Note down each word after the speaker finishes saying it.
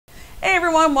Hey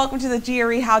everyone, welcome to the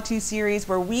GRE How To Series,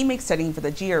 where we make studying for the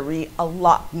GRE a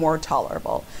lot more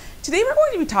tolerable. Today we're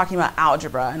going to be talking about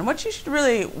algebra and what you should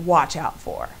really watch out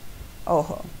for.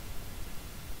 Oh-ho.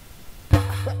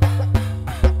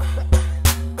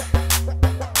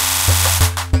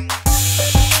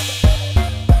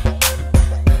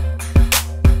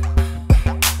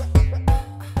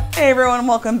 Hey everyone,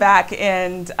 welcome back.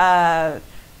 And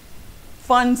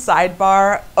fun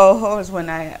sidebar, ojo is what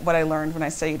I learned when I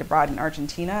studied abroad in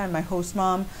Argentina, and my host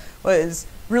mom was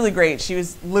really great. She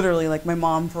was literally like my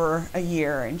mom for a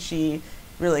year, and she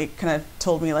really kind of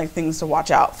told me like things to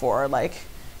watch out for, like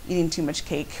eating too much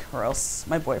cake or else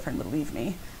my boyfriend would leave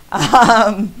me.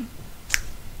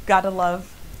 Gotta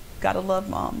love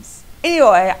moms.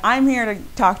 Anyway, I'm here to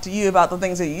talk to you about the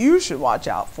things that you should watch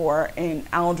out for in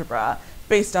algebra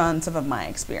based on some of my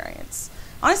experience.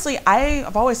 Honestly,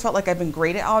 I've always felt like I've been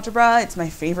great at algebra. It's my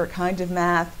favorite kind of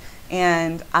math,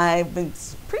 and I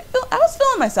was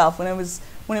feeling myself when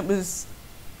it was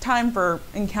time for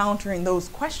encountering those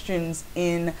questions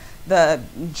in the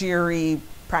GRE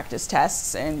practice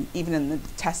tests and even in the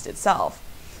test itself.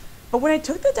 But when I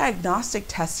took the diagnostic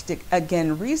test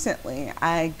again recently,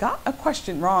 I got a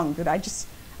question wrong that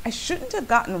I shouldn't have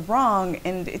gotten wrong,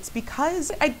 and it's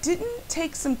because I didn't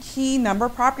take some key number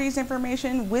properties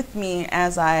information with me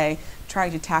as I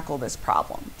tried to tackle this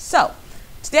problem. So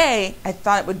today I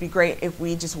thought it would be great if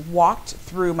we just walked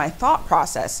through my thought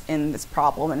process in this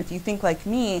problem, and if you think like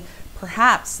me,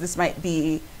 perhaps this might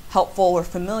be helpful or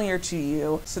familiar to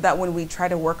you, so that when we try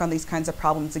to work on these kinds of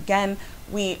problems again,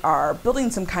 we are building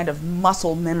some kind of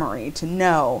muscle memory to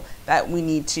know that we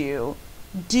need to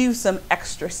do some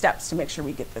extra steps to make sure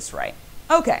we get this right.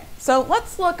 Okay, so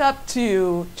let's look up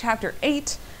to chapter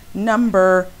 8,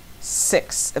 number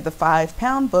 6 of the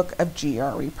 5-pound book of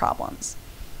GRE problems.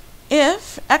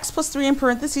 If x plus 3 in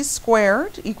parentheses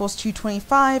squared equals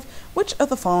 225, which of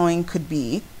the following could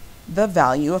be the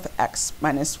value of x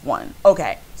minus 1?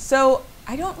 Okay, so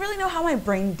I don't really know how my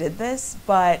brain did this,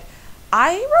 but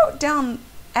I wrote down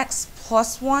x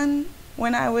plus 1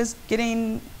 when I was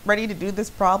getting ready to do this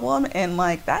problem, and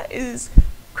like that is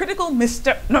critical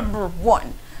misstep number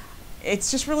 1.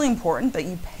 It's just really important that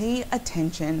you pay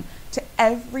attention to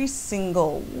every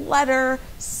single letter,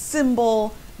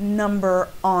 symbol, number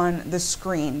on the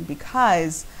screen,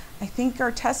 because I think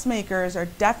our test makers are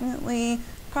definitely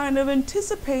kind of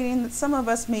anticipating that some of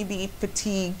us may be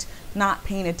fatigued, not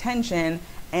paying attention,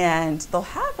 and they'll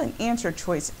have an answer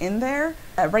choice in there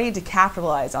ready to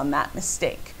capitalize on that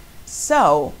mistake.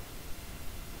 So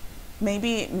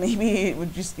maybe it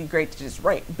would just be great to just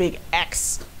write big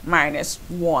X minus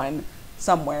 1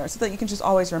 somewhere so that you can just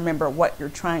always remember what you're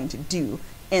trying to do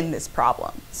in this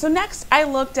problem. So next I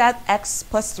looked at x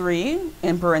plus 3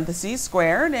 in parentheses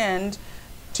squared and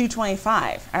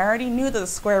 225. I already knew that the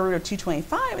square root of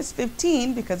 225 is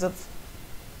 15 because of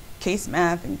case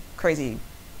math and crazy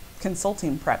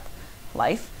consulting prep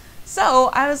life. So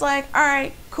I was like, all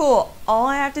right, cool. All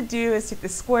I have to do is take the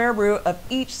square root of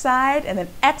each side, and then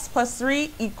x plus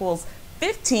 3 equals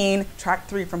 15. Subtract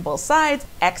 3 from both sides.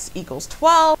 X equals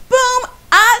 12. Boom,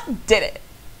 I did it.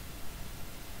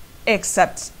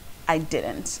 Except I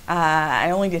didn't. I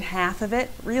only did half of it,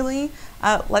 really.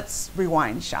 Let's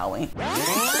rewind, shall we?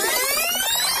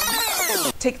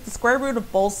 Take the square root of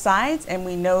both sides, and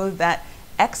we know that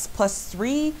x plus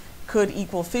 3 could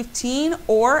equal 15,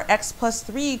 or x plus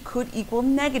 3 could equal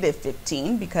negative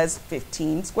 15, because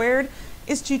 15 squared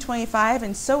is 225,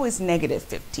 and so is negative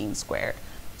 15 squared.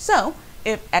 So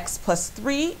if x plus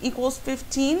 3 equals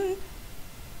 15,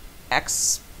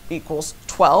 x equals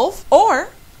 12, or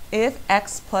if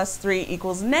x plus 3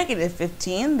 equals negative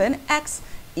 15, then x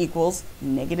equals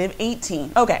negative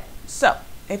 18. Okay, so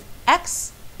if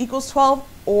x equals 12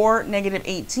 or negative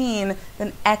 18,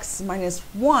 then x minus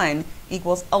 1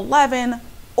 equals 11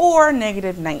 or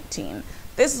negative 19.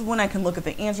 This is when I can look at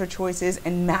the answer choices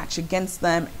and match against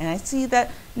them, and I see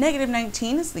that negative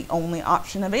 19 is the only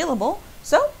option available.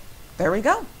 So there we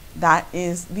go. That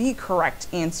is the correct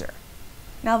answer.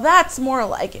 Now that's more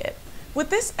like it.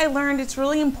 With this, I learned it's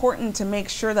really important to make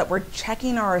sure that we're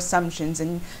checking our assumptions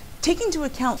and taking into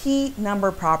account key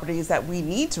number properties that we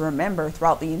need to remember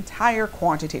throughout the entire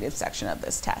quantitative section of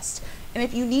this test. And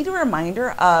if you need a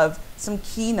reminder of some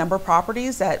key number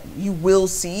properties that you will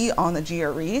see on the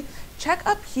GRE, check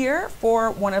up here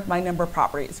for one of my number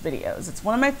properties videos. It's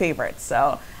one of my favorites,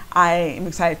 so I am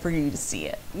excited for you to see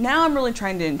it. Now I'm really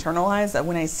trying to internalize that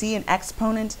when I see an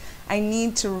exponent, I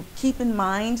need to keep in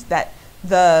mind that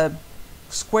the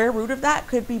square root of that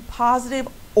could be positive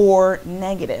or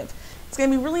negative. It's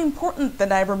going to be really important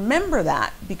that I remember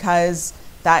that, because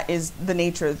that is the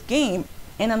nature of the game.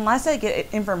 And unless I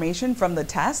get information from the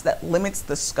test that limits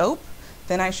the scope,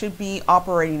 then I should be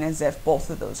operating as if both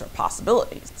of those are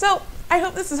possibilities. So I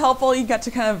hope this is helpful. You got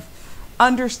to kind of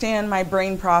understand my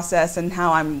brain process and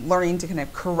how I'm learning to kind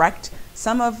of correct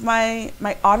some of my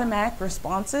automatic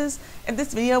responses. If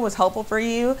this video was helpful for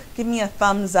you, give me a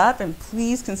thumbs up and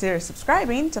please consider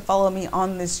subscribing to follow me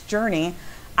on this journey.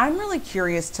 I'm really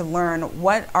curious to learn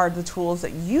what are the tools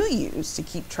that you use to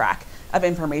keep track of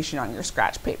information on your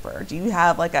scratch paper. Do you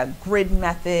have like a grid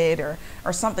method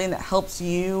or something that helps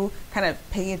you kind of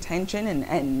pay attention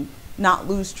and not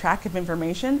lose track of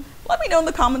information? Let me know in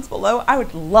the comments below. I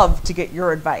would love to get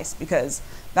your advice because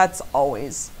that's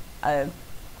always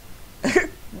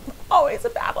always a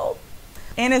battle.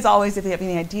 And as always, if you have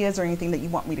any ideas or anything that you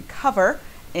want me to cover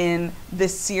in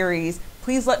this series,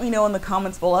 please let me know in the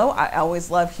comments below. I always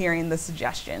love hearing the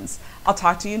suggestions. I'll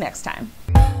talk to you next time.